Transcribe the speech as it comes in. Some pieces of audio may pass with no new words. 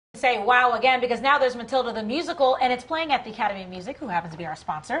say wow again because now there's Matilda the musical and it's playing at the Academy of Music, who happens to be our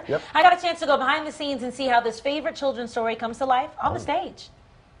sponsor. Yep. I got a chance to go behind the scenes and see how this favorite children's story comes to life on the stage.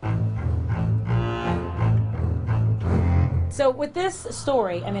 So with this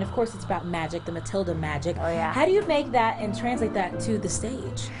story, I mean, of course it's about magic, the Matilda magic. Oh, yeah. How do you make that and translate that to the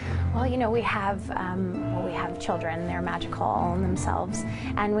stage? Well, you know, we have children. They're magical in themselves,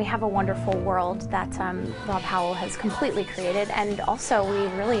 and we have a wonderful world that Rob Howell has completely created. And also, we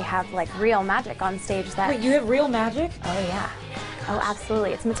really have like real magic on stage. That Wait, you have real magic? Oh yeah. Oh,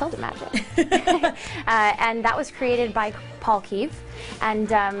 absolutely. It's Matilda magic. And that was created by Paul Keefe, and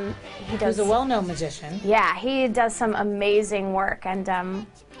he does. He's a well-known magician. Yeah, he does some amazing work, and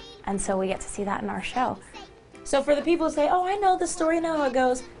so we get to see that in our show. So for the people who say, oh, I know the story, I know how it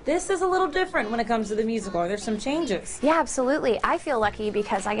goes, this is a little different when it comes to the musical. There's some changes. Yeah, absolutely. I feel lucky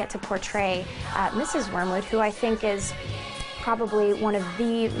because I get to portray Mrs. Wormwood, who I think is probably one of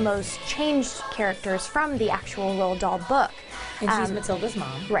the most changed characters from the actual Roald Dahl book. And she's Matilda's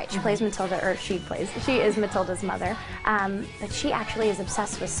mom. Right, she plays Matilda, or she is Matilda's mother. But she actually is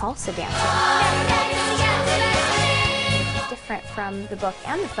obsessed with salsa dancing. Different from the book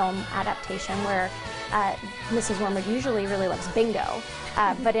and the film adaptation, where Mrs. Wormwood usually really loves bingo,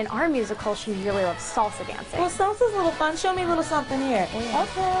 but in our musical she really loves salsa dancing. Well, salsa's a little fun. Show me a little something here.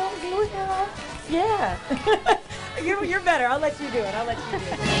 Okay, here we go. Yeah. You're better. I'll let you do it. I'll let you do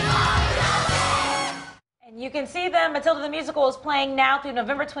it. And you can see them. Matilda the Musical is playing now through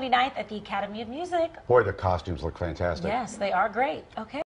November 29th at the Academy of Music. Boy, the costumes look fantastic. Yes, they are great. Okay.